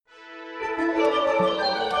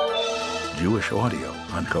Jewish audio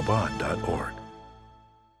on Chabad.org.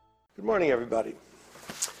 Good morning, everybody.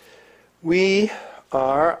 We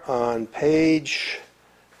are on page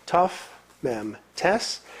Tuf Mem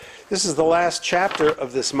Tes. This is the last chapter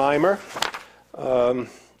of this mimer.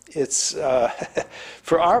 It's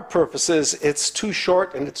for our purposes, it's too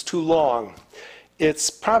short and it's too long. It's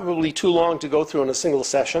probably too long to go through in a single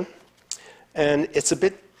session, and it's a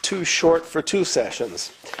bit too short for two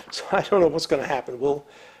sessions. So I don't know what's going to happen. We'll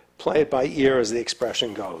play it by ear, as the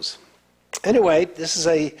expression goes. Anyway, this is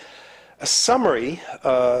a summary,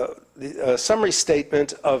 a summary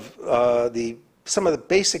statement of some of the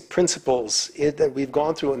basic principles that we've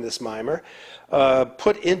gone through in this mimer,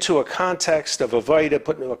 put into a context of Vehayah,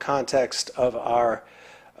 put into a context of our.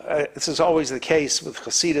 This is always the case with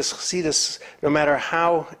chassidic. Chassidic, no matter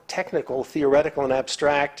how technical, theoretical, and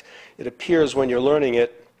abstract it appears when you're learning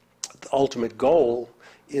it, the ultimate goal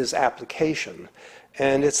is application.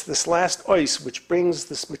 And it's this last ois which brings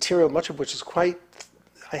this material, much of which is quite,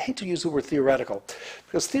 I hate to use the word theoretical,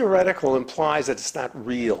 because theoretical implies that it's not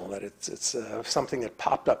real, that it's something that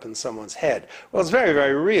popped up in someone's head. Well, it's very,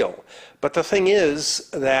 very real. But the thing is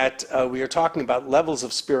that we are talking about levels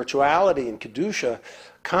of spirituality and Kedusha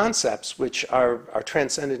concepts, which are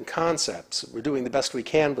transcendent concepts. We're doing the best we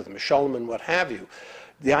can with Mishalom and what have you.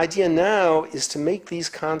 The idea now is to make these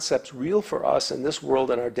concepts real for us in this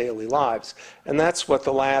world and our daily lives. And that's what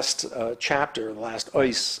the last chapter, the last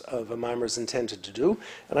ois of a mimer is intended to do.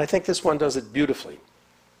 And I think this one does it beautifully.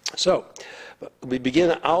 So, we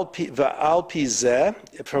begin al pi zeh,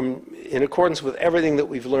 in accordance with everything that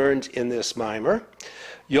we've learned in this mimer.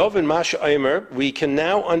 Yovin Masha Omer, we can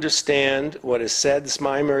now understand what is said. This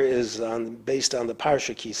mimer is based on the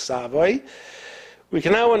Parsha Ki Savo. We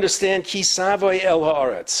can now understand Ki Savo el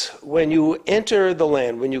haaretz. When you enter the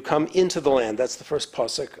land, when you come into the land, that's the first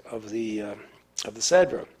pasuk of the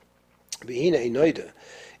Sedra. Vehayah noida.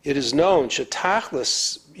 It is known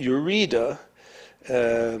shetachlis yurida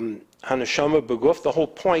haneshama beguf. The whole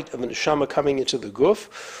point of a neshama coming into the guf,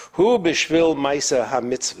 hu b'shvil ma'isa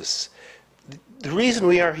hamitzvus. The reason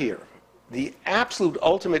we are here, the absolute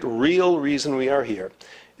ultimate real reason we are here,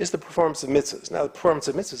 is the performance of mitzvahs. Now, the performance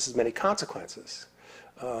of mitzvahs has many consequences,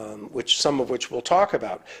 some of which we'll talk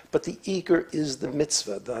about. But the ikar is the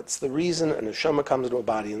mitzvah. That's the reason a neshama comes into a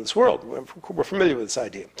body in this world. We're familiar with this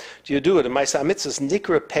idea. Do you do it? In Ma'aseh mitzvahs,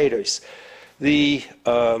 nikra peiros. The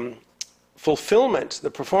fulfillment, the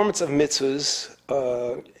performance of mitzvahs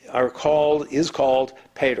is called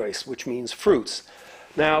peiros, which means fruits.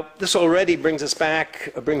 Now, this already brings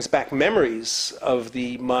back memories of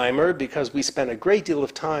the mimer, because we spent a great deal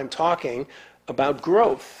of time talking about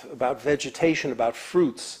growth, about vegetation, about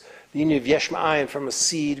fruits. The union of yesh ma'ayin, from a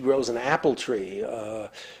seed grows an apple tree.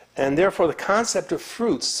 And therefore, the concept of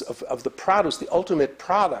fruits, of the produce, the ultimate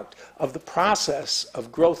product of the process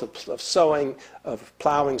of growth, of sowing, of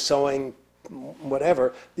plowing, sowing,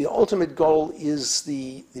 whatever, the ultimate goal is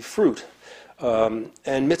the fruit. And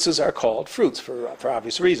mitzvahs are called fruits for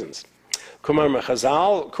obvious reasons. Kumar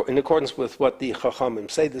Mechazal, in accordance with what the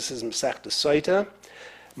Chachamim say, this is Masechta Soita.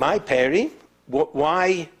 My peri,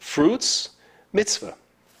 why fruits? Mitzvah.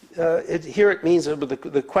 Here it means,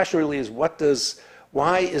 the question really is,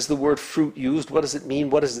 why is the word fruit used? What does it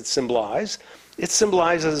mean? What does it symbolize? It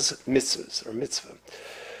symbolizes mitzvahs, or mitzvah.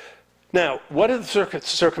 Now, what are the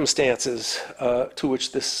circumstances to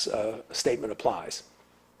which this statement applies?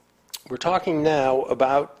 We're talking now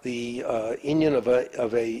about the inyan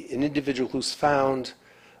of an individual who's found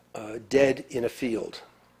dead in a field,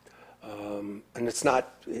 and it's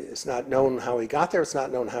not known how he got there. It's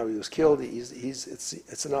not known how he was killed.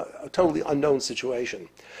 It's a totally unknown situation.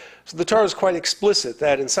 So the Torah is quite explicit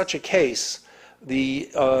that in such a case, the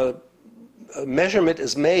measurement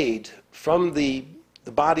is made from the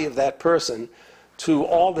body of that person to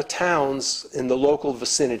all the towns in the local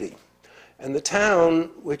vicinity. And the town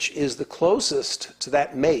which is the closest to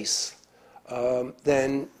that mace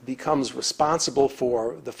then becomes responsible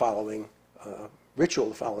for the following ritual,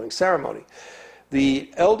 the following ceremony.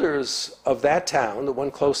 The elders of that town, the one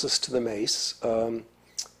closest to the mace,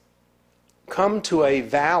 come to a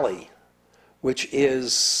valley which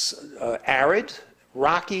is arid,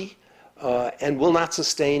 rocky, and will not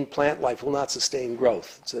sustain plant life, will not sustain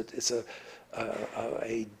growth. It's a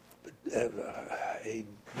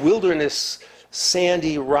wilderness,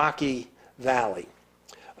 sandy, rocky valley.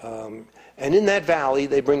 And in that valley,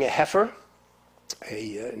 they bring a heifer,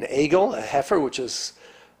 an egel, a heifer, which is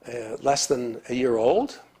less than a year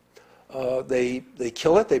old. They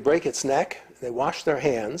kill it, they break its neck, they wash their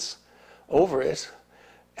hands over it,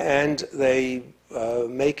 and they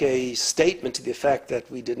make a statement to the effect that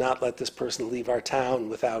we did not let this person leave our town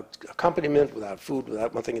without accompaniment, without food,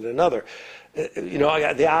 without one thing and another.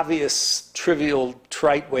 The obvious, trivial,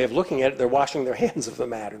 trite way of looking at it, they're washing their hands of the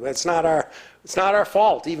matter. It's not our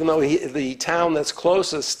fault, even though the town that's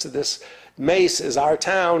closest to this mace is our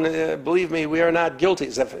town. Believe me, we are not guilty,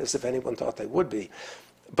 as if anyone thought they would be.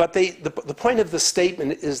 But the point of the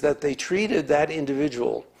statement is that they treated that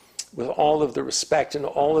individual with all of the respect and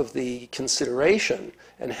all of the consideration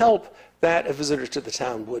and help that a visitor to the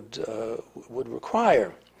town would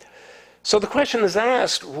require. So the question is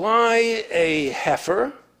asked, why a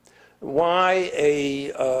heifer? Why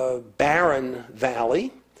a barren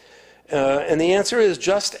valley? And the answer is,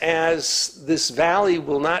 just as this valley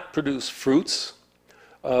will not produce fruits,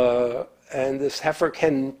 and this heifer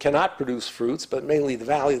cannot produce fruits, but mainly the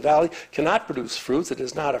valley cannot produce fruits. It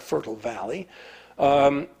is not a fertile valley.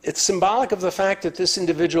 It's symbolic of the fact that this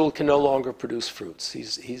individual can no longer produce fruits.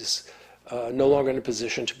 He's no longer in a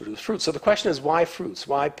position to produce fruits. So the question is, why fruits?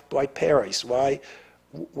 Why peris?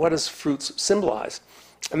 What does fruits symbolize?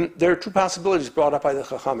 And there are two possibilities brought up by the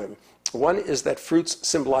Chachamim. One is that fruits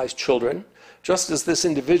symbolize children, just as this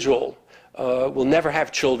individual will never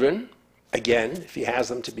have children again, if he has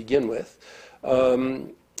them to begin with.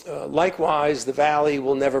 Likewise, the valley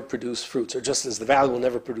will never produce fruits, or just as the valley will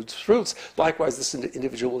never produce fruits, likewise this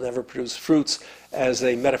individual will never produce fruits as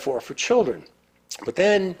a metaphor for children. But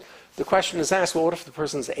then the question is asked, well, what if the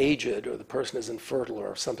person's aged, or the person is infertile,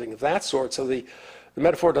 or something of that sort? So the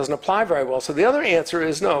metaphor doesn't apply very well. So the other answer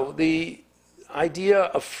is no, the idea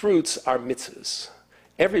of fruits are mitzvahs.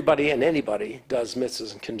 Everybody and anybody does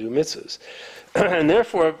mitzvahs and can do mitzvahs. And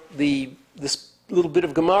therefore, this little bit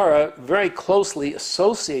of Gemara very closely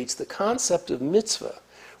associates the concept of mitzvah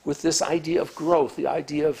with this idea of growth, the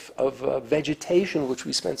idea of vegetation, which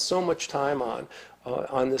we spent so much time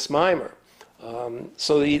on this mimer.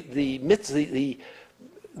 So the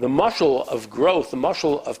mushal of growth, the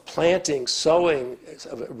mushal of planting, sowing,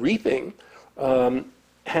 of reaping,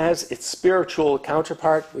 has its spiritual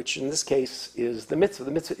counterpart, which in this case is the mitzvah.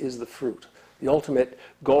 The mitzvah is the fruit, the ultimate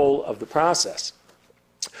goal of the process.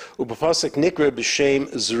 Upapasik nikra b'shem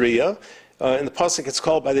zriya. In the pasuk, it's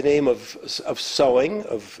called by the name of sowing,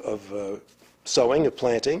 of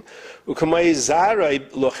planting. Ukamay zaray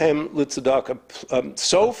lochem litzedakah.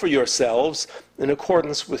 Sow for yourselves in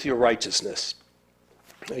accordance with your righteousness.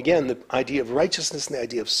 Again, the idea of righteousness and the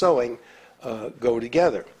idea of sowing go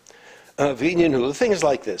together. The thing is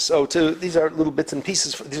like this. These are little bits and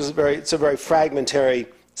pieces. It's a very fragmentary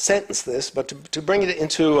sentence, this, but to bring it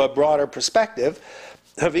into a broader perspective,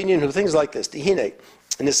 things like this.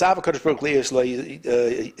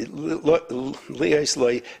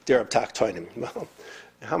 Well,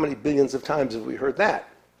 how many billions of times have we heard that?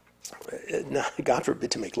 God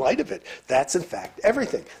forbid to make light of it. That's in fact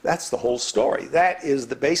everything. That's the whole story. That is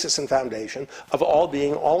the basis and foundation of all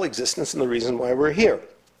being, all existence, and the reason why we're here.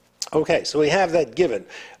 Okay, so we have that given.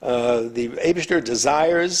 The Eibishter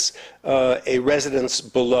desires a residence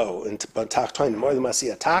below.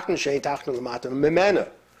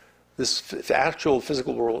 This actual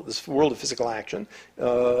physical world, this world of physical action,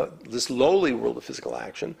 this lowly world of physical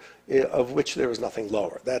action, of which there is nothing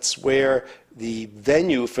lower. That's where the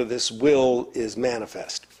venue for this will is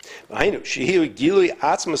manifest. Which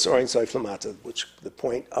the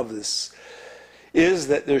point of this is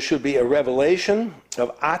that there should be a revelation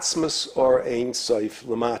of Atzmus or Ein Sof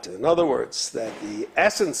Lamata. In other words, that the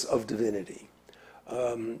essence of divinity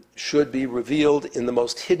should be revealed in the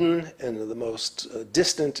most hidden and the most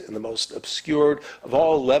distant and the most obscured of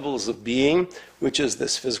all levels of being, which is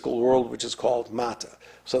this physical world, which is called Mata.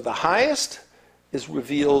 So the highest is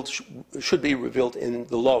revealed, should be revealed in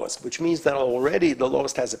the lowest, which means that already the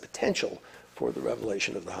lowest has a potential for the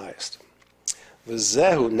revelation of the highest.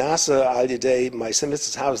 V'zehu nasa al yedei ma'aseh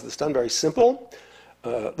mitzvahs. How is this done? Very simple,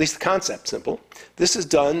 at least the concept simple. This is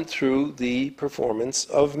done through the performance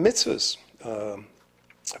of mitzvahs.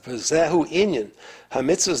 V'zehu inyan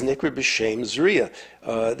ha-mitzvahs nikra b'shem zriya.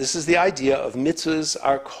 This is the idea of mitzvahs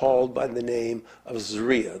are called by the name of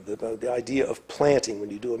zriya, the idea of planting. When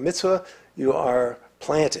you do a mitzvah, you are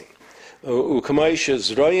planting. U'kamay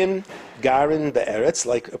shezroyin garin be'eretz,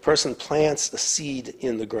 like a person plants a seed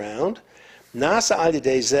in the ground. Nasa al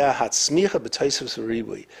yedei zeh hatzmicha b'toisvus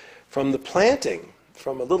v'ribui. From the planting,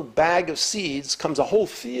 from a little bag of seeds, comes a whole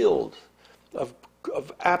field of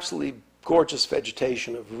absolutely gorgeous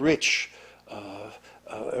vegetation, of rich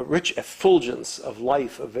effulgence of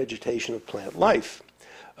life, of vegetation, of plant life.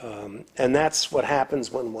 And that's what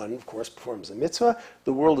happens when one, of course, performs a mitzvah.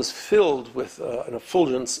 The world is filled with an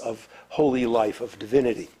effulgence of holy life, of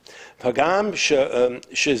divinity.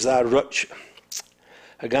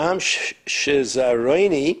 Hagam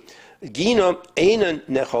shezaroini gino einan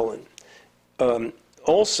necholin.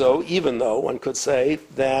 Also, even though one could say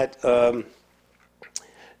that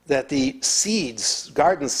that the seeds,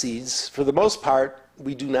 garden seeds, for the most part,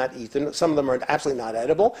 we do not eat them. Some of them are absolutely not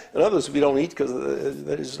edible, and others we don't eat because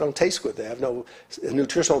they just don't taste good. They have no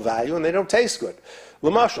nutritional value, and they don't taste good.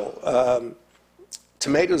 L'mashal,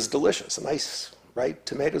 tomatoes delicious, a nice, right?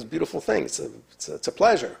 Tomatoes, beautiful thing. It's a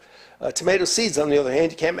pleasure. Tomato seeds, on the other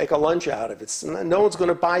hand, you can't make a lunch out of it. No one's going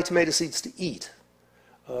to buy tomato seeds to eat.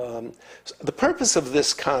 So the purpose of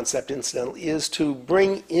this concept, incidentally, is to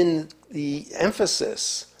bring in the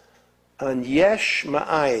emphasis on yesh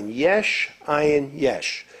ma'ayin, yesh, ayin,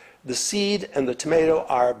 yesh. The seed and the tomato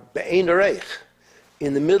are be'ein areich.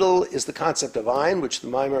 In the middle is the concept of ayin, which the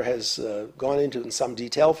mimer has gone into in some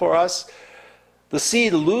detail for us. The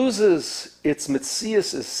seed loses its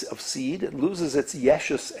mitzias of seed, it loses its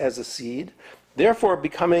yeshus as a seed, therefore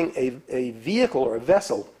becoming a vehicle or a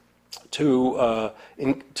vessel to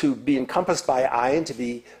be encompassed by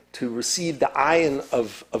ayin, to receive the ayin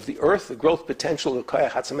of the earth, the growth potential of koyach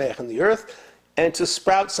hatzameach in the earth, and to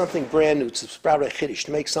sprout something brand new, to sprout a chiddush,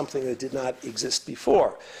 to make something that did not exist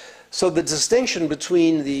before. So the distinction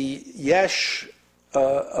between the yesh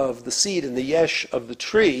of the seed and the yesh of the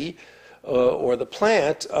tree or the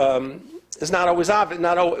plant is not always obvious.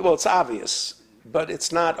 Well, it's obvious, but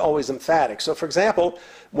it's not always emphatic. So, for example,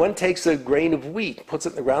 one takes a grain of wheat, puts it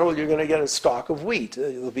in the ground, well, you're going to get a stalk of wheat.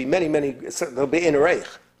 There'll be there'll be in reich,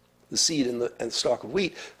 the seed and the stalk of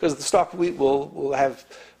wheat, because the stalk of wheat will have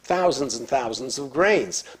thousands and thousands of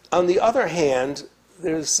grains. On the other hand,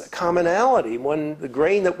 there's a commonality. The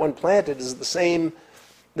grain that one planted is the same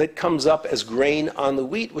that comes up as grain on the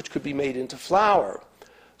wheat, which could be made into flour.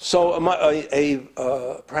 So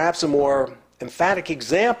perhaps a more emphatic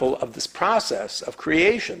example of this process of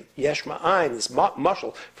creation, yesh ma'ayin, this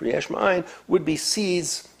mushal for yesh ma'ayin, would be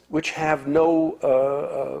seeds which have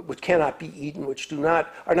which cannot be eaten, which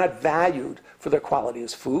are not valued for their quality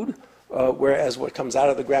as food, whereas what comes out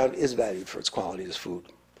of the ground is valued for its quality as food.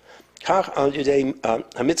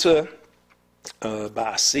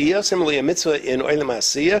 Similarly, a mitzvah in oilam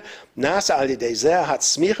asiyah, nasa al yedei zeh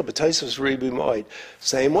hatzmicha b'tosos ribu moed.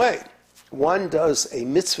 Same way. One does a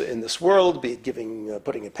mitzvah in this world, be it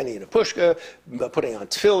putting a penny in a pushka, putting on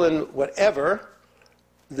tefillin, whatever.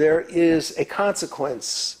 There is a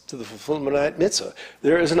consequence to the fulfillment of that mitzvah.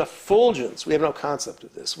 There is an effulgence. We have no concept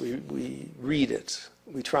of this. We read it.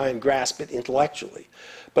 We try and grasp it intellectually.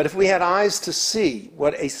 But if we had eyes to see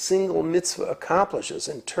what a single mitzvah accomplishes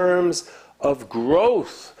in terms of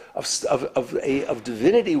growth, of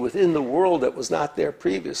divinity within the world that was not there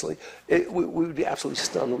previously, we would be absolutely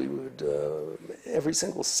stunned. We would, every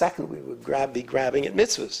single second, we would be grabbing at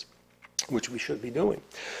mitzvahs, which we should be doing.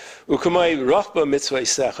 As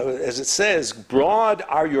it says, broad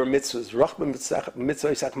are your mitzvahs.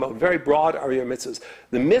 Very broad are your mitzvahs.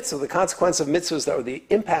 The mitzvah, the consequence of mitzvahs, or the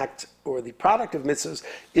impact or the product of mitzvahs,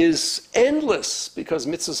 is endless, because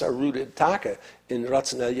mitzvahs are rooted taka in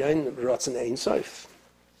ratzon elyon, ratzon ein sof.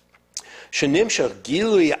 Shenimshach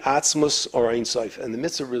gilui atzmus or ein sof, and the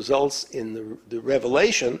mitzvah results in the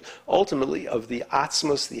revelation, ultimately, of the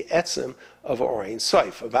atzmus, the etzem of or ein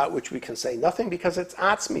sof, about which we can say nothing because it's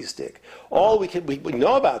atzmistic. All we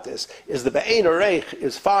know about this is the be'ein areich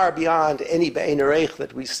is far beyond any be'ein areich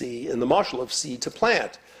that we see in the mashal of seed to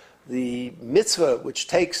plant. The mitzvah, which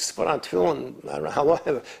takes, put on tefillin, I don't know how long,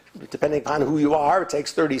 depending upon who you are, it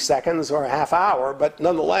takes 30 seconds or a half hour, but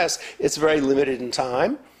nonetheless, it's very limited in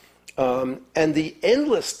time. And the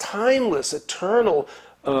endless, timeless, eternal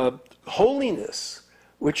holiness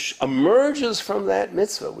which emerges from that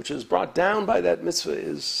mitzvah, which is brought down by that mitzvah,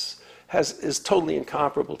 is totally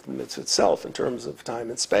incomparable to the mitzvah itself in terms of time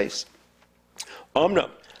and space.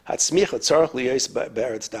 However,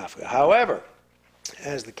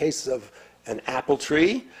 as the case of an apple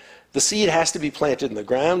tree, the seed has to be planted in the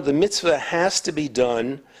ground. The mitzvah has to be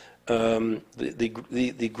done.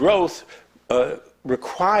 The growth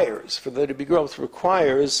requires, for there to be growth,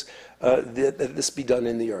 requires that this be done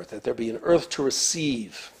in the earth, that there be an earth to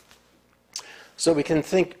receive. So we can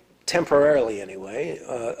think temporarily, anyway,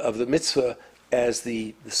 of the mitzvah as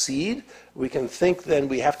the seed. We can think then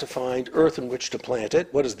we have to find earth in which to plant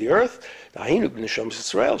it. What is the earth?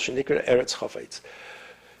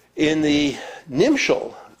 In the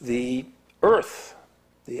nimshal, the earth,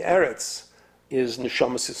 the eretz, is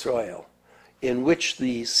neshamas Yisrael, in which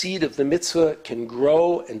the seed of the mitzvah can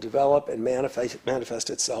grow and develop and manifest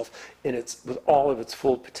itself with all of its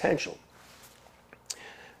full potential.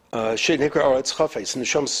 Neshamas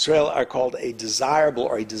Yisrael are called a desirable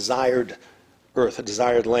or a desired earth, a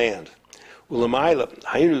desired land. Ulamayla,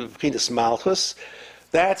 Haynu V'chinas Malchus.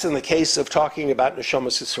 That's in the case of talking about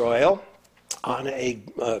Neshamas Yisrael on a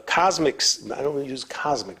cosmic, I don't want to use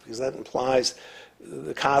cosmic because that implies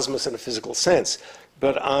the cosmos in a physical sense,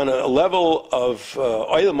 but on a level of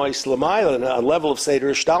Oilamais Lamayla, a level of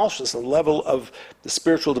Seder Ishtalshus, a level of the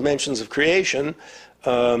spiritual dimensions of creation,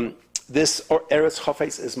 this Eretz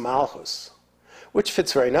Chafetz is Malchus, which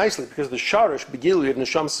fits very nicely because the Sharish Begili of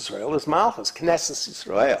Neshamas Yisrael is Malchus, Knesset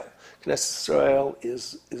Yisrael. Knesset Yisrael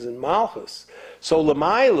is in Malchus. So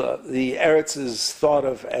Lamayla, the Eretz is thought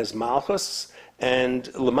of as Malchus, and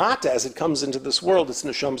Lamata, as it comes into this world, it's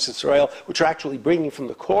Neshamas Yisrael, which are actually bringing from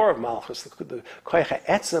the core of Malchus, the Koyach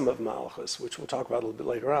Etzem of Malchus, which we'll talk about a little bit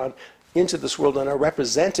later on, into this world and are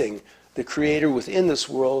representing the Creator within this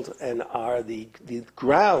world and are the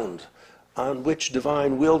ground on which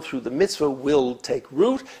divine will through the mitzvah will take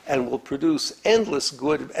root and will produce endless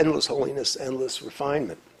good, endless holiness, endless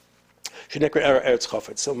refinement. Eretz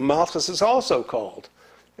Chafetz. So Malchus is also called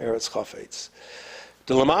Eretz Chafetz.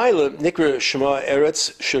 Delamayla Nikra Shema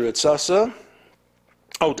Eretz Shiritzasa.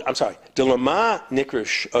 Oh, I'm sorry. Delama Nikra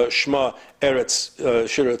Shema Eretz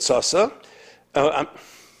Shiritzasa.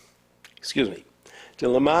 Excuse me.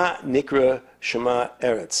 Delama Nikra Shema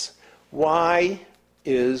Eretz. Why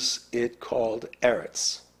is it called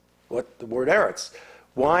Eretz? What the word Eretz?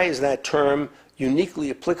 Why is that term uniquely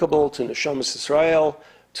applicable to Neshamas Yisrael,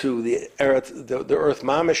 to the earth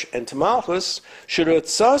mamish, and to Malchus?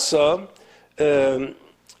 Shiritzasa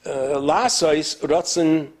lasais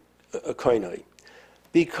ratzin koinai.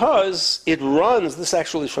 Because it runs, this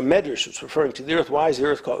actually is from Medrash, it's referring to the earth. Why is the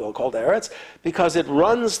earth called Eretz? Because it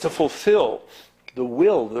runs to fulfill the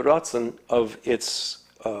will, the ratzin of its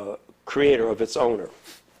creator, of its owner.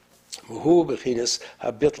 Muhu bechinas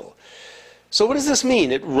habitl. So what does this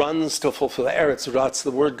mean? It runs to fulfill Eretz, Ratz.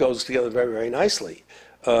 The word goes together very, very nicely.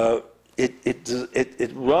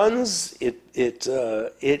 It runs. It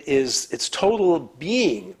is its total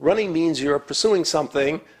being. Running means you're pursuing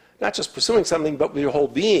something, not just pursuing something, but with your whole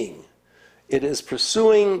being. It is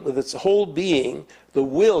pursuing with its whole being the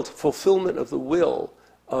will, fulfillment of the will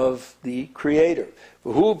of the Creator.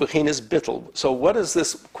 V'hu b'chinas bittul. So what does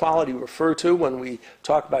this quality refer to when we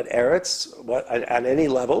talk about Eretz at any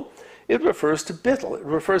level? It refers to bittul. It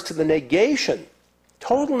refers to the negation,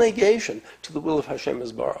 total negation to the will of Hashem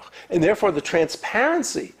Yisbarach, and therefore the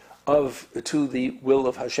transparency to the will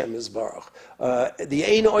of Hashem Yisbarach. The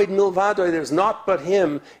ein oid milvadoi, there's naught but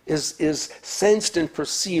Him, is sensed and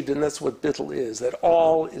perceived, and that's what bittul is. That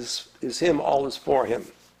all is Him, all is for Him,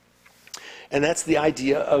 and that's the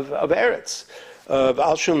idea of Eretz.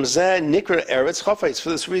 Al shum zeh nikra Eretz Chafetz. For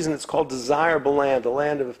this reason, it's called desirable land, a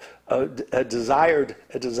land of a desired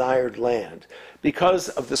land. Because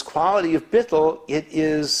of this quality of bittul, it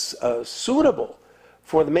is suitable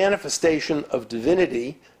for the manifestation of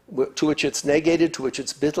divinity, to which it's negated, to which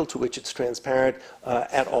it's bittul, to which it's transparent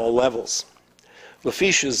at all levels. This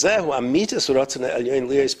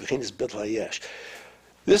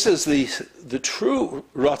is the true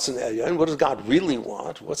Ratzon Elyon. What does God really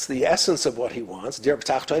want? What's the essence of what He wants? Dir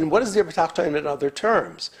b'tachtoin. What is dir b'tachtoin in other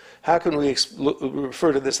terms? How can we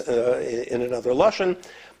refer to this in another lashon?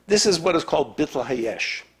 This is what is called bitl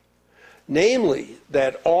hayesh. Namely,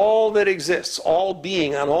 that all that exists, all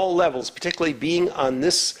being on all levels, particularly being on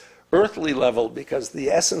this earthly level, because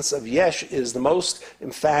the essence of yesh is the most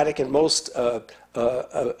emphatic and most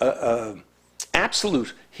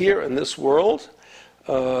absolute here in this world,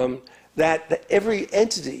 that every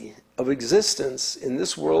entity of existence in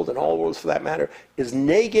this world, and all worlds for that matter, is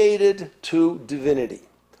negated to divinity.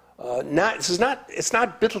 It's not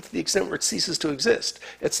bittul to the extent where it ceases to exist.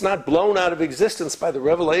 It's not blown out of existence by the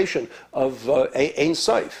revelation of Ein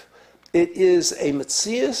Sof. It is a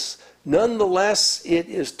metzius. Nonetheless, it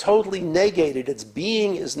is totally negated. Its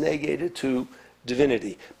being is negated to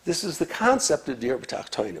divinity. This is the concept of dir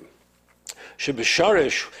b'tachtonim.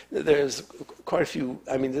 Shebesharish, there's quite a few.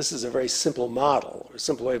 I mean, this is a very simple model, or a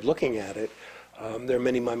simple way of looking at it. There are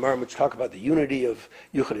many maimarim which talk about the unity of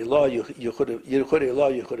Yuchad Elah,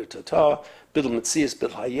 Yuchad Tata, Bidl Metzias,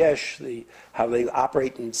 Bidl Hayesh, how they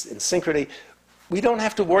operate in synchrony. We don't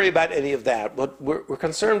have to worry about any of that. What we're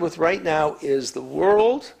concerned with right now is the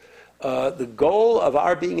world. The goal of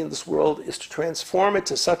our being in this world is to transform it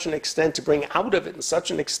to such an extent, to bring out of it in such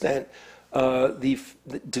an extent the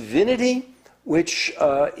divinity which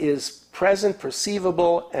is present,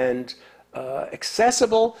 perceivable, and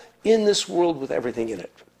accessible in this world with everything in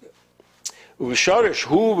it. The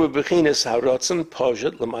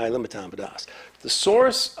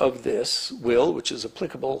source of this will, which is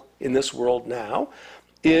applicable in this world now,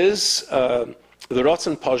 is the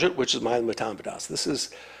Ratzon Pajit, which is Ma'il Matam B'das. This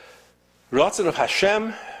is Ratzon of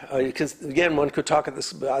Hashem, again, one could talk about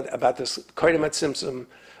this Koydem et Tzimtzum,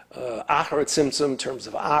 Achar et Tzimtzum in terms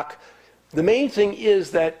of Ak. The main thing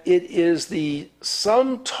is that it is the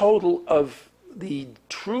sum total of the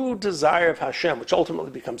true desire of Hashem, which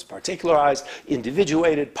ultimately becomes particularized,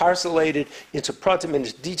 individuated, parcellated into pratim,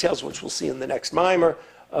 into details, which we'll see in the next mimer,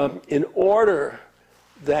 in order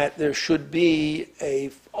that there should be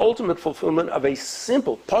a ultimate fulfillment of a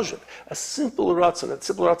simple pashut, a simple ratzon. A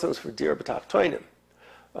simple ratzon is for dir b'tach toinim.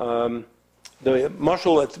 The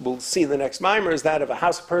mashal that we'll see in the next mimer is that of a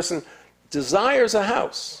house. A person desires a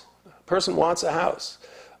house. A person wants a house.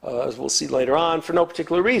 As we'll see later on, for no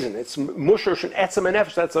particular reason. It's mushrosh and etzem and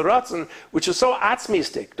nefesh. That's a ratzon, which is so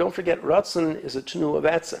atzmistic. Don't forget, ratzon is a tenu of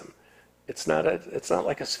etzem. It's not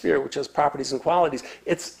like a sphere which has properties and qualities.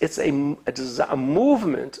 It's a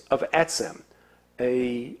movement of etzem,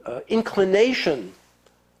 a inclination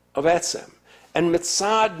of etzem. And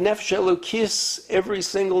mitzad nefesh elukis, every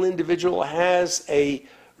single individual has a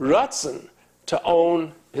ratzon to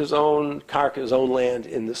own his own karka, his own land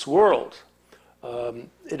in this world.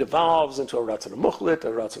 It evolves into a ratzon muchlit,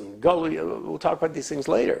 a ratzon goli. We'll talk about these things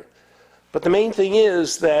later. But the main thing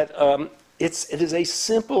is that it is a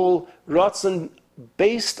simple ratzon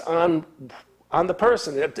based on the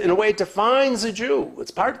person. In a way, it defines a Jew. It's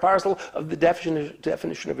part and parcel of the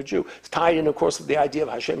definition of a Jew. It's tied in, of course, with the idea of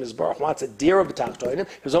Hashem Yisbarach wants a dir b'tach toinim,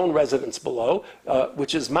 his own residence below,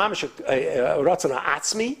 which is mamish a ratzon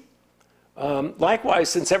ha'atzmi. Likewise,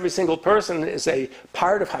 since every single person is a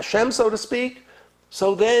part of Hashem, so to speak,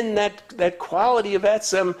 so then that quality of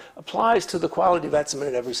etzem applies to the quality of etzem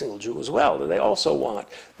in every single Jew as well, that they also want.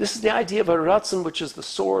 This is the idea of a ratzon, which is the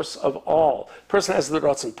source of all. The person has the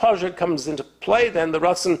ratzon pashut, comes into play, then the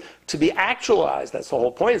ratzon to be actualized. That's the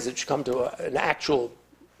whole point, is that you come to an actual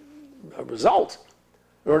result.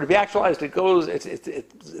 In order to be actualized, it goes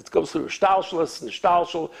through shtalshlus,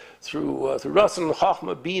 nishtalshul, through ratzon,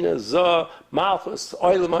 chachma, bina, zah, malchus,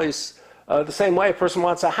 oilamais. The same way a person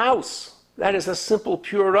wants a house. That is a simple,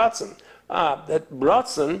 pure ratzon. That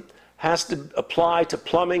ratzon has to apply to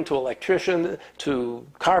plumbing, to electrician, to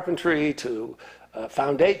carpentry, to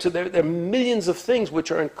foundation. There are millions of things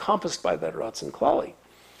which are encompassed by that ratzon klali.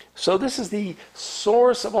 So this is the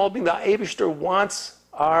source of all being. The Eibishter wants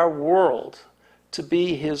our world to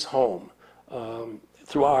be his home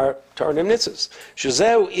through our Torah and mitzvahs.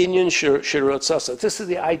 Shezeu inyan shir ritzasa. This is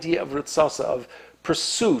the idea of ritzasa, of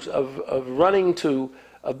pursuit, of running to.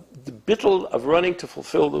 The bittul of running to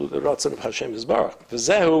fulfill the ratzon of Hashem Yisbarach.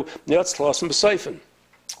 V'zehu niyatz tlasim b'seifen.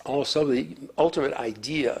 Also, the ultimate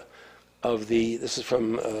idea of this is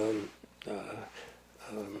from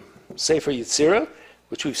Sefer Yetzirah,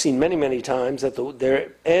 which we've seen many, many times, that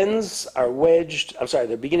their ends are wedged,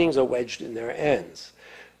 their beginnings are wedged in their ends.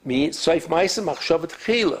 Seif ma'aseh machshavat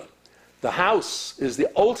chila. The house is the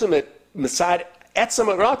ultimate mitzad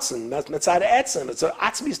etzem ratzon, mitzad etzem. It's an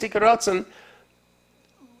atzmistik ratzon.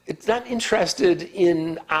 It's not interested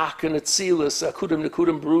in Ak and Atzilus, Akudim,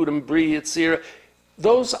 Nekudim, Berudim, Bri, Yetzirah.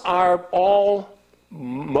 Those are all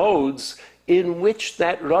modes in which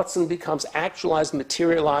that Ratzon becomes actualized,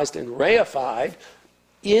 materialized, and reified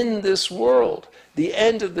in this world. The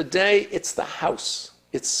end of the day, it's the house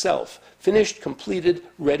itself, finished, completed,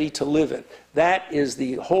 ready to live in. That is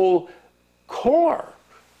the whole core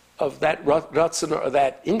of that Ratzon, or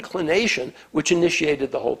that inclination, which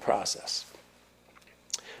initiated the whole process.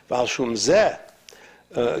 Val shum zeh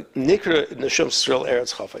nikra neshamas Yisrael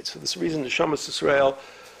eretz chafetz. For this reason, neshamas Yisrael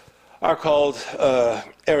are called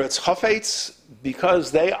eretz chafetz,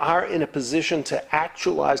 because they are in a position to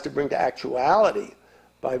actualize, to bring to actuality,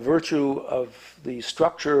 by virtue of the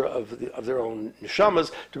structure of their own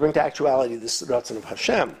neshamas, to bring to actuality this ratzon of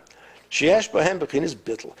Hashem. Sheyesh bahem b'chinas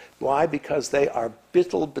bittul. Why? Because they are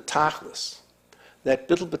bittul b'tachlis. That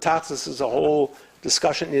bittul b'tachlis is a whole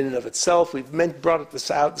discussion in and of itself. We've brought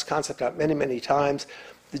this concept out many, many times.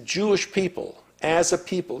 The Jewish people, as a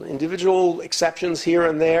people, individual exceptions here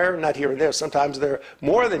and there, not here and there, sometimes they're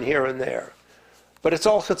more than here and there. But it's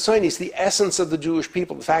all chitzoni, it's the essence of the Jewish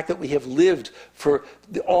people, the fact that we have lived for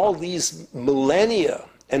all these millennia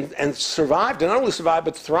and survived, and not only survived,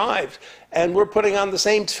 but thrived. And we're putting on the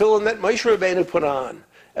same tefillin that Moshe Rabbeinu put on.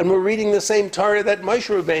 And we're reading the same Torah that Moshe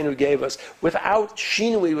Rabbeinu gave us, without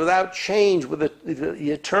shinui, without change, with the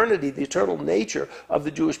eternity, the eternal nature of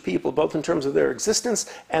the Jewish people, both in terms of their existence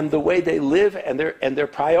and the way they live and their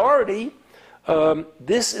priority.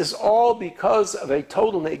 This is all because of a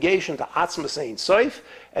total negation to Atzmas Ein Sof,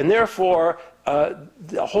 and therefore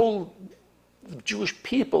the whole Jewish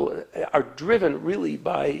people are driven really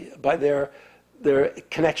by their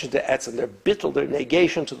connection to Etzem, their bittul, their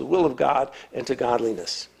negation to the will of God and to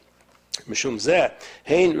godliness. Mishum zeh,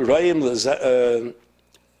 hein royim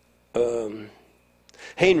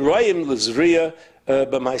lezriya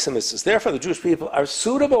b'maisa mitzvahs. Therefore, the Jewish people are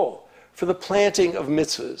suitable for the planting of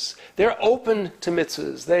mitzvahs. They're open to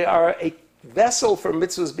mitzvahs. They are a vessel for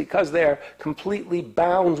mitzvahs because they are completely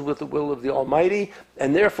bound with the will of the Almighty,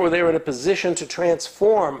 and therefore they're in a position to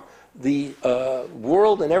transform the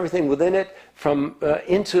world and everything within it from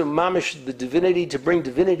into mamish, the divinity, to bring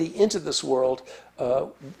divinity into this world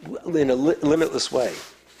in a limitless way.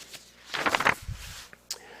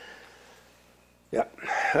 Yeah.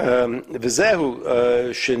 V'zehu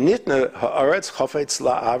shenitna haaretz chafetz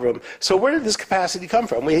la'avram. So where did this capacity come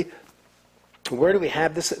from? Where do we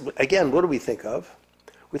have this? Again, what do we think of?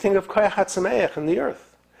 We think of koyach hatzameach in the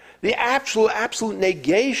earth. The absolute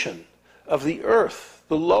negation of the earth,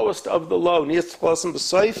 the lowest of the low,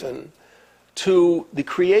 to the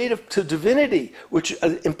creative, to divinity, which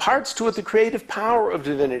imparts to it the creative power of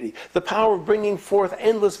divinity, the power of bringing forth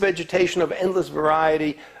endless vegetation of endless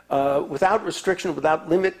variety, without restriction, without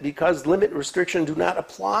limit, because limit and restriction do not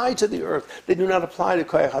apply to the earth. They do not apply to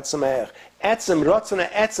koyach hatzameach. Etzem, rotzana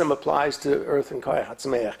etzem applies to earth and koyach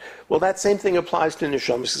hatzameach. Well, that same thing applies to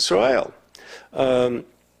Neshamas Yisrael.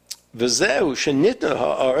 V'zeu shenitna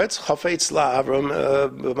haaretz chafetz la'avram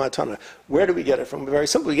b'matana. Where do we get it from? Very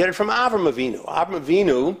simple. We get it from Avram Avinu. Avram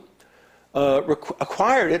Avinu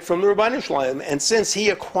acquired it from the Rebbe Rashab, and since he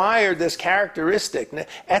acquired this characteristic,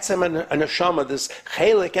 etzem and neshama, this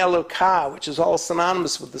chelik elokah, which is all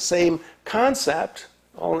synonymous with the same concept,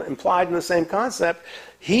 all implied in the same concept,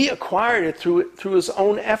 he acquired it through his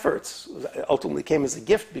own efforts. It ultimately came as a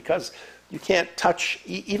gift, because you can't touch,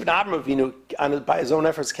 even Avram Avinu, by his own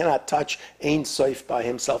efforts, cannot touch Ein Sof by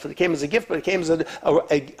himself. It came as a gift, but it came as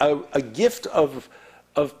a gift of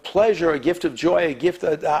pleasure, a gift of joy, a gift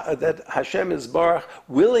that Hashem Yisbarach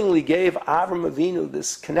willingly gave Avram Avinu,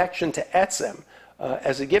 this connection to Etzem,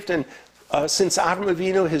 as a gift. And since Avram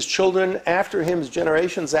Avinu, his children after him, his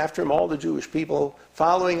generations after him, all the Jewish people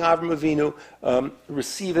following Avram Avinu,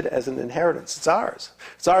 receive it as an inheritance. It's ours.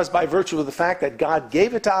 It's ours by virtue of the fact that God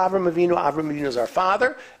gave it to Avram Avinu. Avram Avinu is our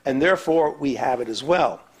father, and therefore we have it as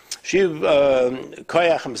well. Shiv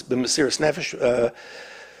koyach b'mesiras nefesh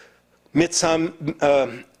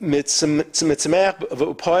mitzmeach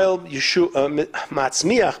v'upoil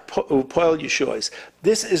matzmiach upoil yeshuos.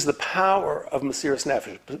 This is the power of Mesiras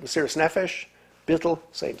Nefesh. Mesiras Nefesh, bittul,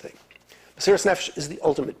 same thing. Mesiras Nefesh is the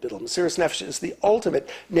ultimate bittul. Mesiras Nefesh is the ultimate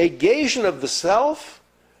negation of the self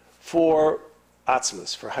for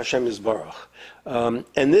atzmas, for Hashem Yisbarach.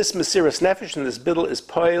 And this Mesiras Nefesh and this bittul is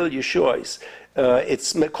poil yeshuos.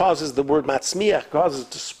 It causes the word matzmiach, causes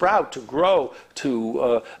it to sprout, to grow,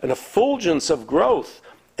 to an effulgence of growth,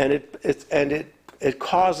 and it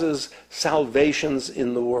causes salvations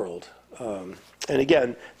in the world. And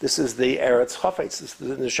again, this is the Eretz Chafetz, this is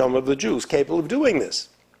the neshama of the Jews, capable of doing this.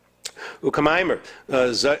 Ukamaimer,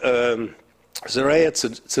 Zarei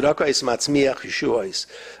tzedakos matzmiach yeshuos.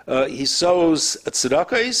 He sows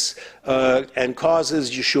tzedakos and causes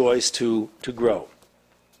yeshuos to grow.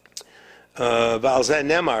 V'alzeh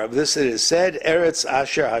nemar, of this it is said, Eretz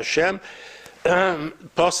Asher Hashem,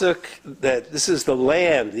 Pasuk, that this is the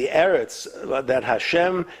land, the Eretz, that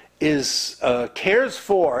Hashem cares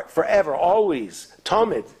for forever, always,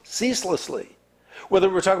 tamid, ceaselessly. Whether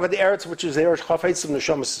we're talking about the Eretz, which is the Eretz Chafetz of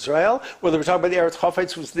Neshamas Yisrael, whether we're talking about the Eretz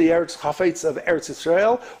Chafetz, which is the Eretz Chafetz of Eretz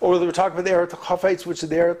Yisrael, or whether we're talking about the Eretz Chafetz, which is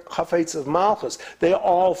the Eretz Chafetz of Malchus, they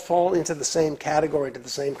all fall into the same category, into the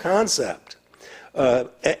same concept.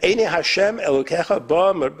 Eini Hashem Elokecha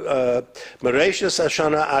ba Mereshus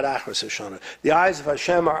Hashana ad Achros Hashana. The eyes of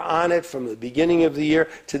Hashem are on it from the beginning of the year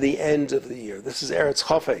to the end of the year. This is Eretz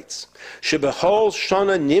Chafetz. Shebechol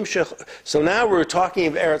Shana Nimshech. So now we're talking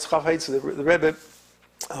of Eretz Chafetz. The Rebbe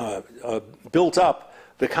built up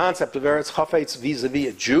the concept of Eretz Chafetz vis-a-vis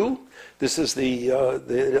a Jew. This is the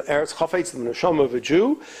Eretz Chafetz, the neshama of a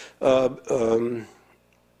Jew.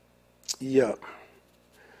 Yeah.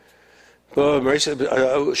 B'chol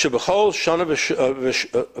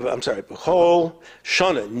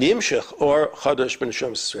Shana Nimshech or Chadash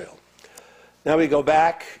b'Neshamas Yisrael. Now we go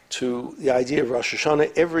back to the idea of Rosh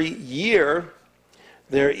Hashanah. Every year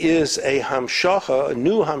there is a hamshacha,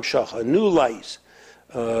 a new light.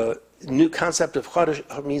 New concept of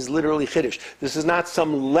Chadash means literally Chiddush. This is not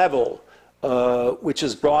some level which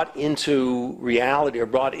is brought into reality or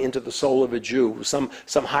brought into the soul of a Jew, some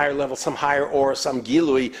higher level, some higher aura, some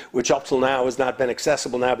gilui, which up till now has not been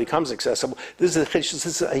accessible, now becomes accessible. This is this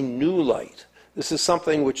is a new light. This is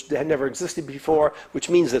something which had never existed before, which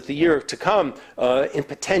means that the year to come, in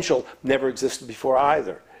potential, never existed before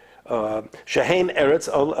either. Shehem Eretz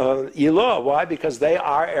Ilah. Why? Because they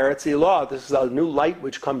are Eretz Ilah. This is a new light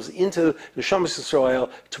which comes into the Neshamas Yisrael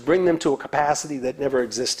to bring them to a capacity that never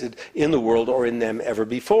existed in the world or in them ever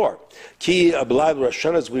before. Ki B'Laiv Rosh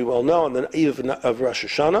Hashanah, as we well know, on the eve of Rosh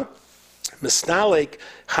Hashanah, Misnalek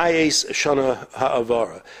Chayes Shana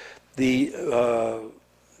Ha'avara.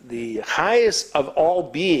 The highest of all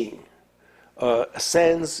being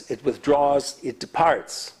ascends, it withdraws, it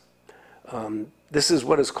departs. This is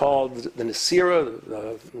what is called the Nesira,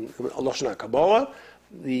 the Lashon HaKabbalah,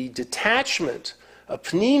 the detachment of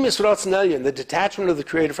Pnimis Ratzon Elyon, the detachment of the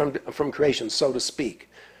Creator from creation, so to speak.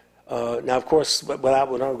 Now, of course, without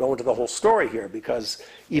going into the whole story here, because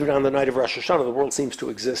even on the night of Rosh Hashanah, the world seems to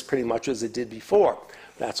exist pretty much as it did before.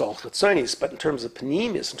 That's all chassidic. But in terms of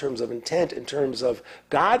panimis, in terms of intent, in terms of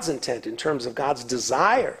God's intent, in terms of God's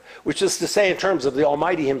desire, which is to say in terms of the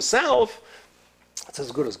Almighty Himself, it's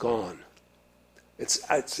as good as gone.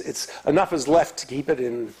 It's enough is left to keep it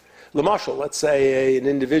in. L'mashal, let's say an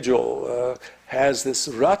individual has this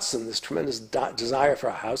ratzon, this tremendous desire for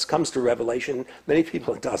a house, comes to revelation. Many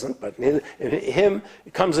people it doesn't, but in him,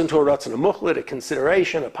 it comes into a ratzon muchlid, a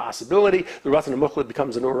consideration, a possibility. The ratzon muchlid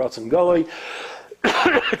becomes a ratzon goli,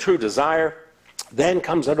 a true desire. Then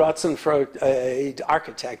comes a ratzon for an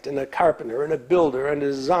architect and a carpenter and a builder and a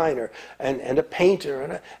designer and a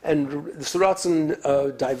painter. And this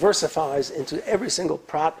ratzon diversifies into every single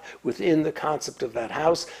prat within the concept of that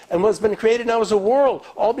house. And what's been created now is a world,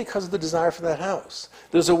 all because of the desire for that house.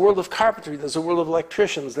 There's a world of carpentry, there's a world of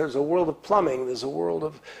electricians, there's a world of plumbing, there's a world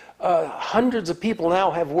of hundreds of people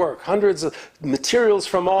now have work. Hundreds of materials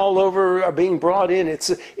from all over are being brought in.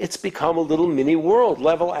 It's become a little mini world,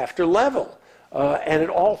 level after level. And it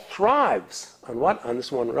all thrives on what? On this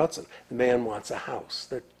one ratzon. The man wants a house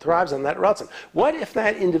that thrives on that ratzon. What if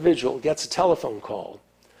that individual gets a telephone call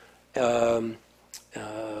from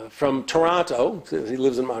Toronto? He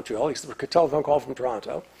lives in Montreal. He gets a telephone call from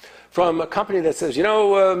Toronto, from a company that says,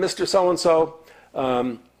 Mr. So-and-so,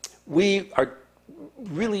 we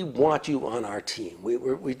really want you on our team.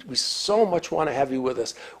 We so much want to have you with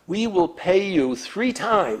us. We will pay you 3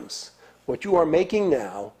 times what you are making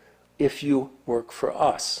now if you work for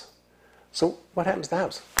us. So what happens to the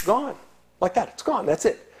house? Gone. Like that. It's gone. That's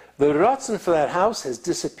it. The ratzon for that house has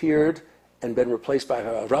disappeared and been replaced by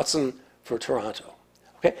a ratzon for Toronto.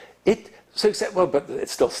 Okay? So you say, well, but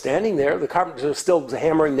it's still standing there. The carpenters are still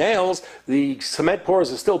hammering nails. The cement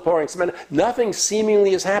pourers are still pouring cement. Nothing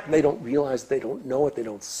seemingly has happened. They don't realize it. They don't know it. They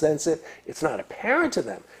don't sense it. It's not apparent to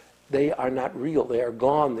them. They are not real. They are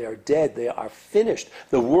gone. They are dead. They are finished.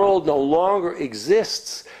 The world no longer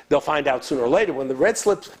exists. They'll find out sooner or later when the red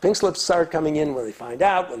slips, pink slips start coming in, when they find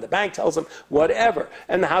out, when the bank tells them, whatever.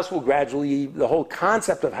 And the house will gradually, the whole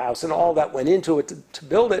concept of house and all that went into it to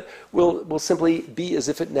build it will simply be as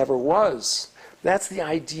if it never was. That's the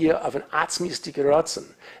idea of an atzmistik ratzon.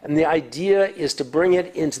 And the idea is to bring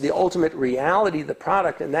it into the ultimate reality, the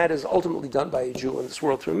product, and that is ultimately done by a Jew in this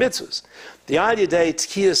world through mitzvahs. The idea day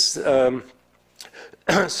tkiyas,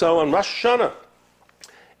 so on Rosh Hashanah,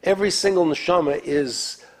 every single neshama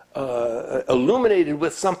is illuminated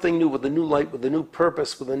with something new, with a new light, with a new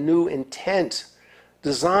purpose, with a new intent,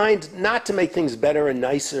 designed not to make things better and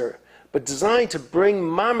nicer, but designed to bring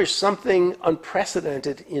mamish something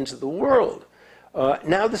unprecedented into the world.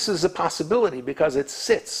 Now this is a possibility because it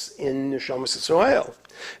sits in Neshamas Yisrael.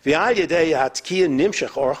 Vehayah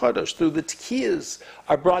nimshach or chadosh, through the tkiyas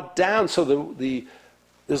are brought down, so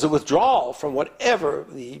there's a withdrawal from whatever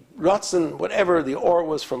the ratzon, whatever the or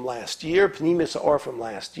was from last year, pnimis or from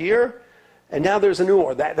last year, and now there's a new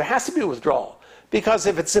or. There has to be a withdrawal, because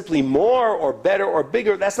if it's simply more or better or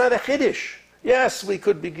bigger, that's not a chiddush. Yes, there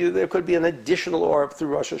could be an additional or through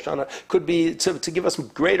Rosh Hashanah, could be to give us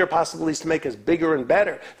greater possibilities to make us bigger and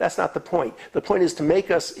better. That's not the point. The point is to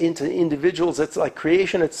make us into individuals. It's like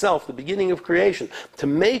creation itself, the beginning of creation, to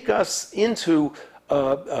make us into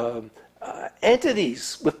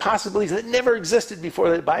entities with possibilities that never existed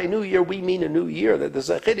before. That by a new year, we mean a new year, that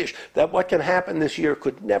there's a chiddush, that what can happen this year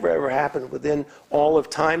could never ever happen within all of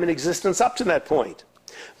time and existence up to that point.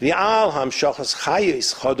 V'al hamshachas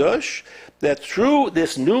chayis chodosh, that through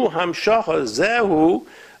this new hamshacha zehu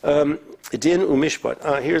din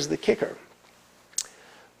umishpat. Here's the kicker.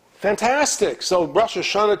 Fantastic. So Rosh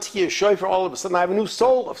Hashanah tkiyah shofar, all of a sudden I have a new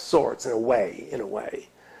soul of sorts in a way.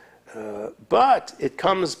 But it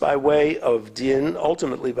comes by way of din,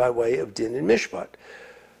 ultimately by way of din and mishpat.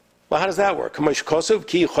 Well, how does that work? Kamash kosov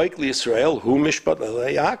ki choik liYisrael hu mishpat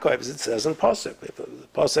Yaakov, as it says in Pasuk. The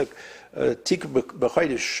Pasuk tik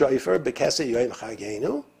b'chodesh shofar b'kesed yoyim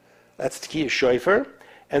chagenu. That's tkiyah shofar.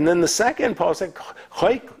 And then the second pasuk,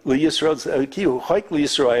 Choik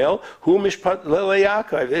Yisrael, Hu Mishpat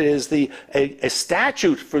Yaakov. It is a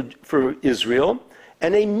statute for Israel,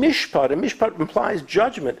 and a mishpat. A mishpat implies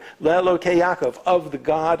judgment, Le'elokei Yaakov, of the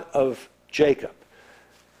God of Jacob.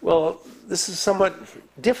 Well, this is somewhat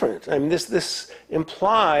different. I mean, this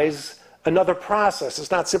implies another process. It's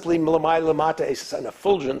not simply milamai lamata, it's an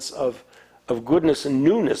effulgence of goodness and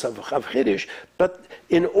newness of chiddush, but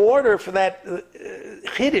in order for that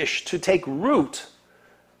chiddush to take root,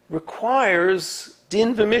 requires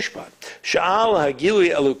din v'mishpat. Sha'al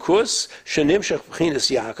ha'gilui elukus shenimshach b'chinas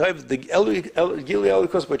Yaakov, the gilui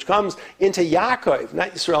elukus which comes into Yaakov,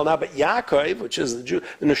 not Yisrael now, but Yaakov, which is the Jew,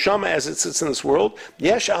 the neshama as it sits in this world.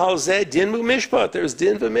 Yesh al zeh din v'mishpat. There's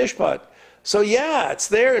din v'mishpat. So yeah, it's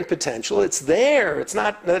there in potential. It's there. It's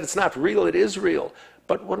not that it's not real. It is real.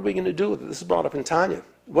 But what are we going to do with it? This is brought up in Tanya.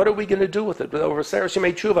 What are we going to do with it? Over Seres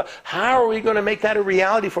Yemei Tshuva, how are we going to make that a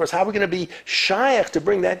reality for us? How are we going to be shaykh to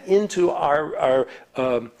bring that into our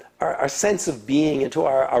sense of being, into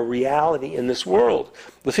our reality in this world?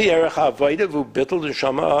 All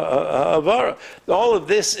of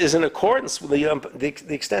this is in accordance with the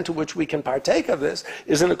extent to which we can partake of this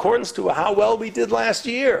is in accordance to how well we did last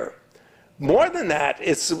year. More than that,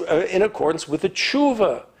 it's in accordance with the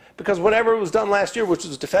tshuva. Because whatever was done last year, which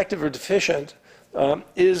was defective or deficient,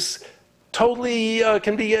 is totally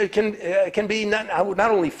can be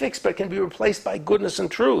not only fixed, but can be replaced by goodness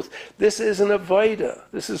and truth. This is an avodah.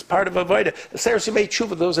 This is part of avodah. The Seres Yemei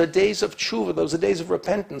Tshuva, those are days of tshuva. Those are days of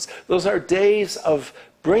repentance. Those are days of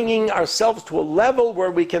bringing ourselves to a level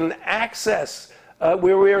where we can access,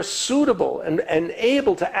 where we are suitable and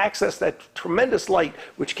able to access that tremendous light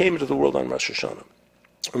which came into the world on Rosh Hashanah.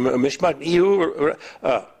 Mishpat ihu.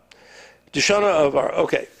 Dishana of our,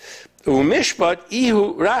 okay. Mishpat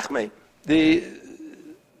ihu rachme. The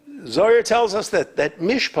Zohar tells us that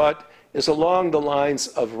mishpat is along the lines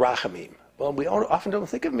of rachamim. Well, we often don't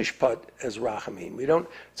think of mishpat as rachamim.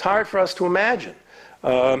 It's hard for us to imagine.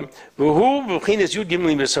 Rachamim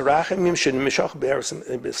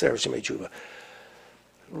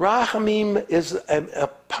is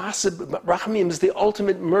Rachamim is the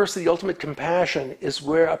ultimate mercy, the ultimate compassion, is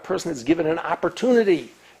where a person is given an opportunity.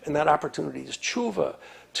 And that opportunity is tshuva,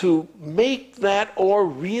 to make that or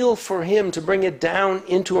real for him, to bring it down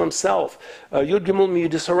into himself. Yud Gimel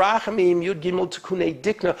Miyudis Harachamim, Yud Gimel Tikunei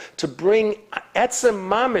Dikna, to bring Etzem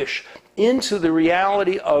Mamish into the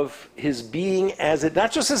reality of his being as it,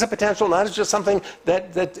 not just as a potential, not as just something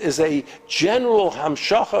that is a general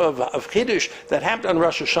hamshacha of chiddush that happened on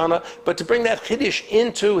Rosh Hashanah, but to bring that chiddush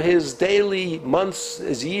into his daily months,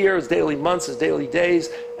 his year, his daily months, his daily days,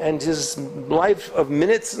 and his life of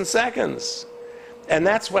minutes and seconds. And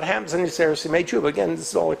that's what happens in Seres Yemei Tshuva. Again, this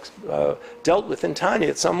is all dealt with in Tanya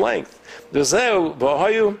at some length.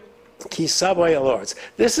 Vehayah ki Savo.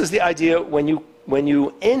 This is the idea when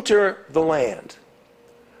you enter the land.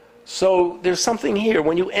 So there's something here.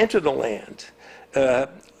 When you enter the land,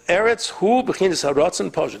 Eretz hu b'chinas haratzon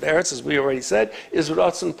poshet. Eretz, as we already said, is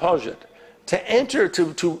ratzon poshet. To enter,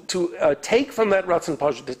 to take from that ratzon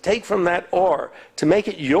poshet, to take from that or, to make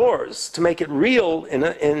it yours, to make it real in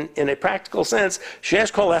a practical sense.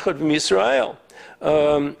 Sheyesh kol echad v'Yisrael.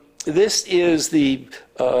 This is the.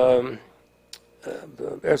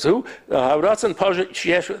 This is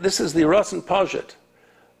the Ratzon Poshet,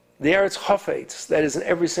 the Eretz Chafetz, that is in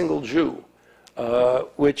every single Jew,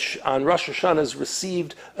 which on Rosh Hashanah has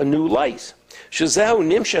received a new light. It is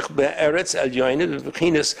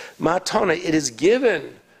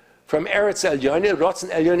given from Eretz Elyonim, Ratzon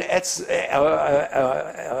Elyon,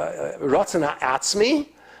 Ratzon Ha'atzmi,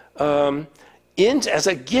 as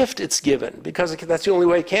a gift it's given, because that's the only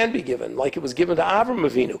way it can be given, like it was given to Avram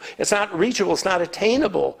Avinu. It's not reachable, it's not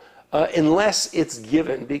attainable unless it's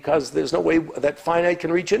given, because there's no way that finite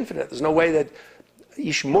can reach infinite. There's no way that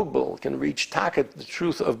Ish Mugbal can reach Takat, the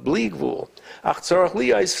truth of Bligvul.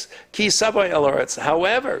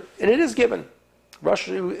 However, and it is given.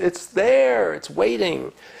 It's there, it's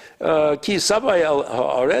waiting.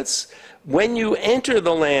 When you enter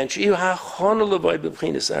the land,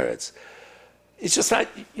 it's just not,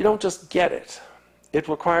 you don't just get it. It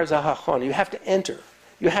requires a hachon. You have to enter.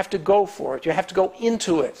 You have to go for it. You have to go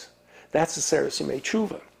into it. That's the Seres Yemei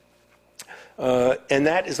Tshuva. And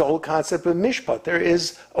that is the whole concept of mishpat. There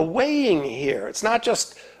is a weighing here. It's not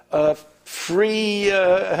just free,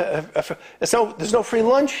 there's no free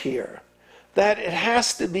lunch here. That it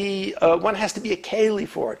has to be, one has to be a keli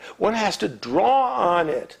for it. One has to draw on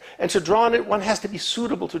it. And to draw on it, one has to be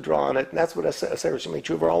suitable to draw on it. And that's what a Seres Yemei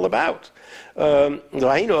Tshuva are all about.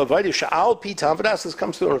 This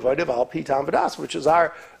comes through an avodah of al pi tam v'das, which is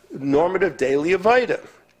our normative daily avodah.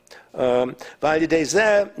 ועל ידי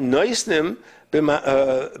זה נויסנים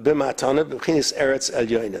במתנה בבחינת ארץ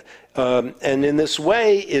עליונה. And in this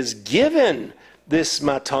way is given this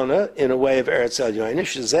matana in a way of Eretz Elyonis,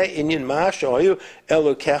 שזה עניין מה שהיו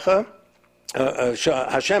אלוקיך,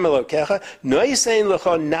 Hashem Elokecha, noisein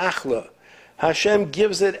lecha nachla. Hashem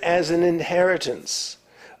gives it as an inheritance.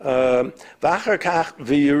 V'achar kach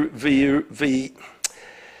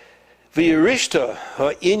v'yirishta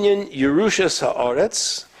ha'inyan Yerushas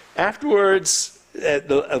ha'aretz. Afterwards,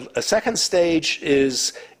 a second stage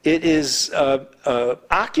is it is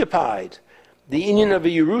occupied. The inyan of a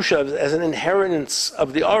Yerusha as an inheritance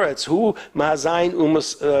of the Aretz, who ma'zayin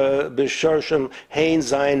umas b'sharshem hein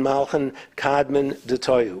zayin malchen kadmen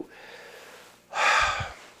detoyu.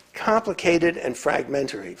 Complicated and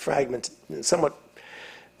fragmentary, somewhat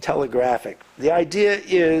telegraphic. The idea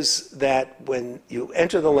is that when you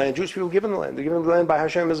enter the land, Jewish people are given the land. They're given the land by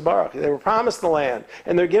Hashem Yisbarach. They were promised the land,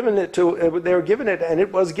 and they were given it, and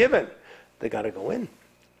it was given. They got to go in.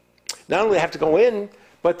 Not only have to go in,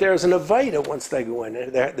 but there's an Vehayah once they go in.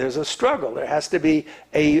 There's a struggle. There has to be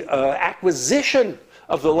a acquisition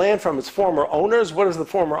of the land from its former owners. What is the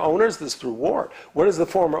former owners? This is through war. What is the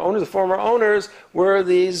former owners? The former owners were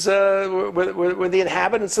these were the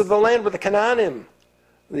inhabitants of the land, were the Canaanim,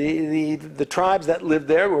 the tribes that lived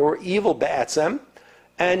there were evil ba'atzem.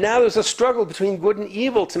 And now there's a struggle between good and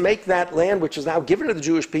evil to make that land, which is now given to the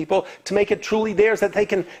Jewish people, to make it truly theirs, that they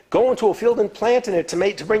can go into a field and plant in it, to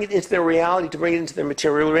bring it into their reality, to bring it into their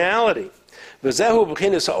material reality.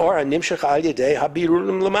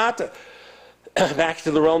 Back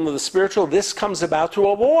to the realm of the spiritual, this comes about through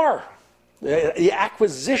a war. The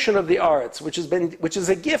acquisition of the Aretz, which is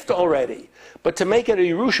a gift already. But to make it a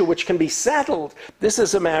Yerusha which can be settled, this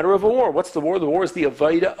is a matter of a war. What's the war? The war is the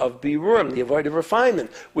Vehayah of Birurim, the Vehayah of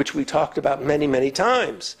refinement, which we talked about many, many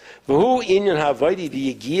times. V'hu inyan ha'Vehayah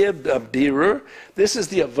v'yigiyah birur. This is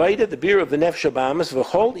the Vehayah, the birur of the Nefesh Habahamis,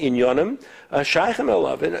 v'chol inyonim, shaykhem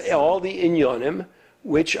elav, and all the inyonim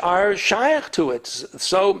which are shaykh to it.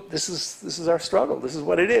 So this is our struggle. This is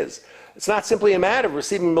what it is. It's not simply a matter of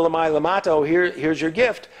receiving milamai lamata, oh, here's your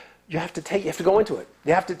gift. You have to go into it.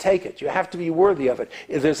 You have to take it. You have to be worthy of it.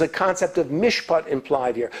 There's a concept of mishpat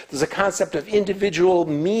implied here. There's a concept of individual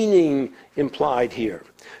meaning implied here.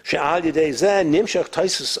 And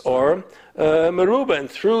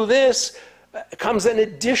through this comes an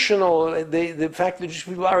additional, the fact that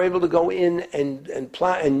people are able to go in and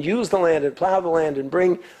plow and use the land and plow the land and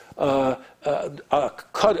bring a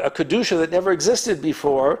kedusha that never existed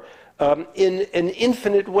before, in an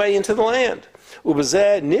infinite way into the land. And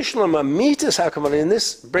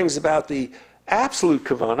this brings about the absolute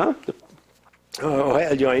kavanah,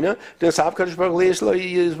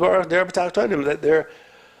 that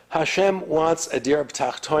Hashem wants a dir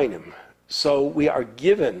b'tachtonim. So we are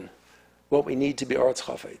given what we need to be Oretz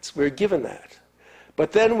Chafetz. We're given that.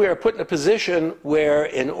 But then we are put in a position where,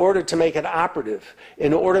 in order to make it operative,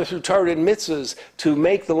 in order through Torah and mitzvahs to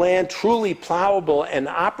make the land truly plowable and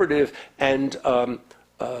operative and a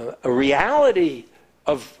reality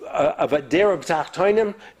of a der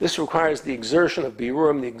b'tachtonim, this requires the exertion of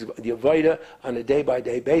birurim, the Vehayah, on a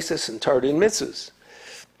day-by-day basis in Torah and mitzvahs,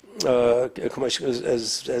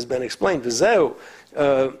 as has been explained. V'zeu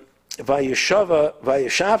vayeshavta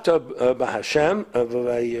b'Hashem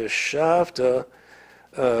vayeshavta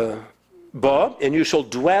and you shall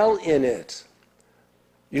dwell in it.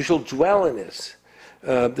 You shall dwell in it.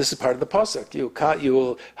 This is part of the pasuk.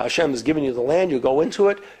 Hashem has given you the land. You go into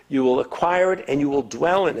it. You will acquire it, and you will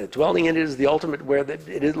dwell in it. Dwelling in it is the ultimate, where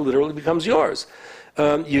it literally becomes yours.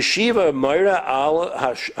 Yeshiva Meira al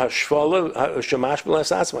Hashvala Shamash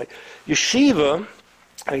B'Lasatzmai. Yeshiva,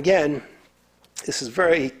 again, this is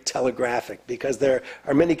very telegraphic because there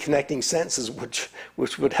are many connecting sentences which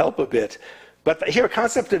would help a bit. But here, a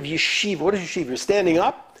concept of yeshiva. What is yeshiva? You're standing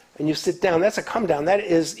up and you sit down. That's a come down. That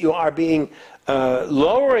is, you are being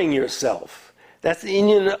lowering yourself. That's the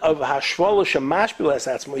inyan of hashvala shamash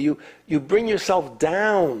b'lesatzma. You bring yourself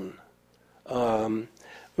down. And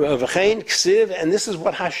this is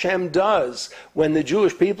what Hashem does when the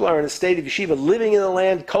Jewish people are in a state of yeshiva, living in the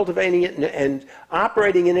land, cultivating it, and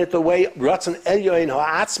operating in it the way Ratzon Elyoin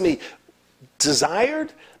Ha'atzmi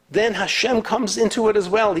desired. Then Hashem comes into it as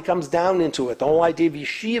well. He comes down into it. The whole idea of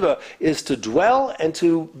yeshiva is to dwell and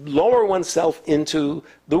to lower oneself into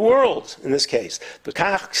the world, in this case.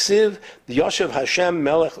 V'kach ksiv v'yoshev Hashem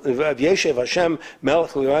melech v'yeshev Hashem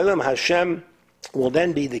melech l'olam. Hashem will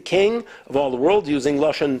then be the king of all the world, using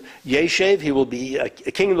Lashon Yeshev. He will be a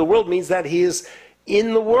king of the world, means that he is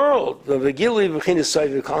in the world. In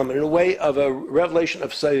a way of a revelation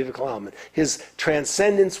of Saviv Kalaman. His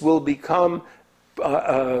transcendence will become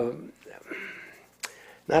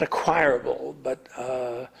not acquirable, but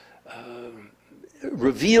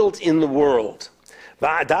revealed in the world.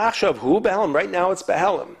 Right now it's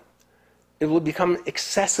Behelim. It will become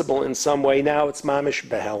accessible in some way. Now it's Mamish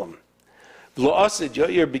Behelim.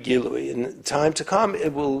 In time to come,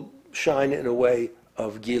 it will shine in a way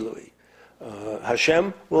of Gilui.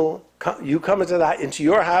 Hashem will come, you come into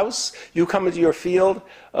your house, you come into your field,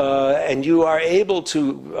 and you are able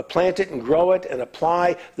to plant it and grow it and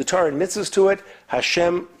apply the Torah and mitzvahs to it.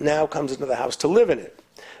 Hashem now comes into the house to live in it.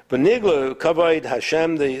 V'niglu kavod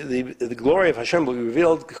Hashem, the glory of Hashem will be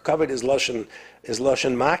revealed. Kavod is lashon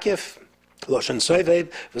makif, lashon sovev.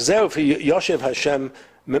 V'zeu yoshev Hashem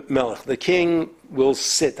melech. The king will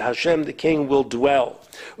sit. Hashem, the king, will dwell.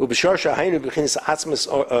 Ubishar shahaynu b'chinas atzmas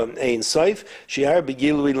ein soif shiar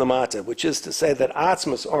begilui lamata, which is to say that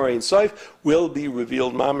atzmas or ein soif will be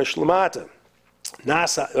revealed mamish lamata.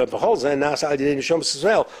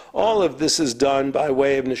 All of this is done by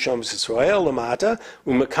way of Neshamas Yisrael, Lamata,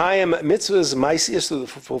 Umakayim mitzvahs, maisius, through the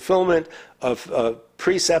fulfillment of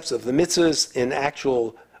precepts of the mitzvahs in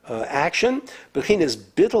actual action, Bechinas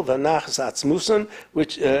bittul v'nachas atzmusan,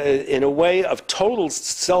 which in a way of total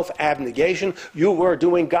self-abnegation, you were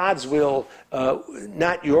doing God's will,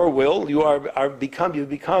 not your will. You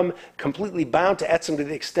become completely bound to etzem to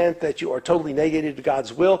the extent that you are totally negated to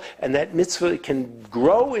God's will, and that mitzvah can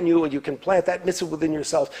grow in you, and you can plant that mitzvah within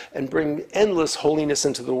yourself and bring endless holiness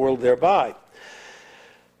into the world thereby.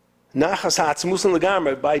 Nachas hatzmusan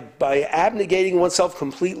legamra, by abnegating oneself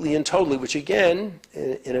completely and totally, which again,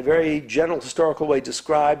 in a very general historical way,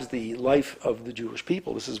 describes the life of the Jewish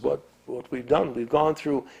people. This is what we've done. We've gone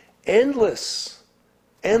through endless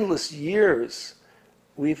years.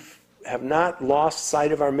 We have not lost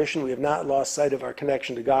sight of our mission. We have not lost sight of our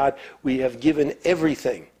connection to God. We have given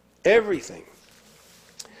everything.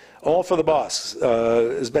 All for the boss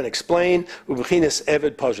has been explained. Ubechinas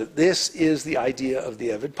Eved Pajit. This is the idea of the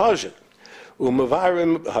Eved Pajit.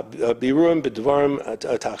 Umavarim biruim bedvarim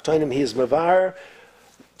tachtonim. He is mavar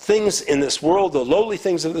things in this world, the lowly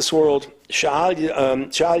things of this world. Sha'al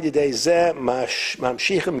yedei zeh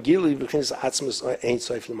mamshichem gili b'chinas atzmas ein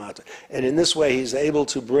soif lamata. And in this way, he's able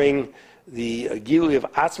to bring the Gilui of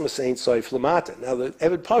Atzmas Ein Soif Lamata. Now, the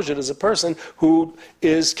Eved Pajit is a person who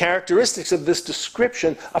is characteristics of this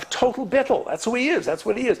description of total bittul. That's who he is. That's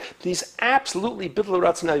what he is. He's absolutely bittul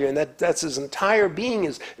Ratzon Elyon. That's his entire being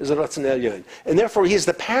is a Ratzon Elyon. And therefore, he is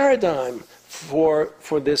the paradigm for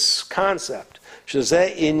this concept,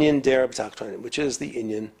 Shazeh Inyan Derab Tachtonim, which is the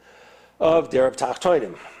Inyan of Derab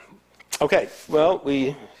Tachtonim. Okay, well,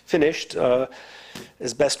 we finished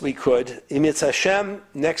as best we could. Imitz Hashem,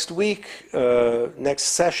 next week, next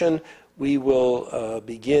session, we will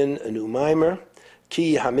begin a new mimer,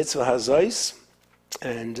 Ki HaMitzvah HaZois,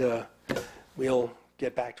 and we'll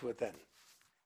get back to it then.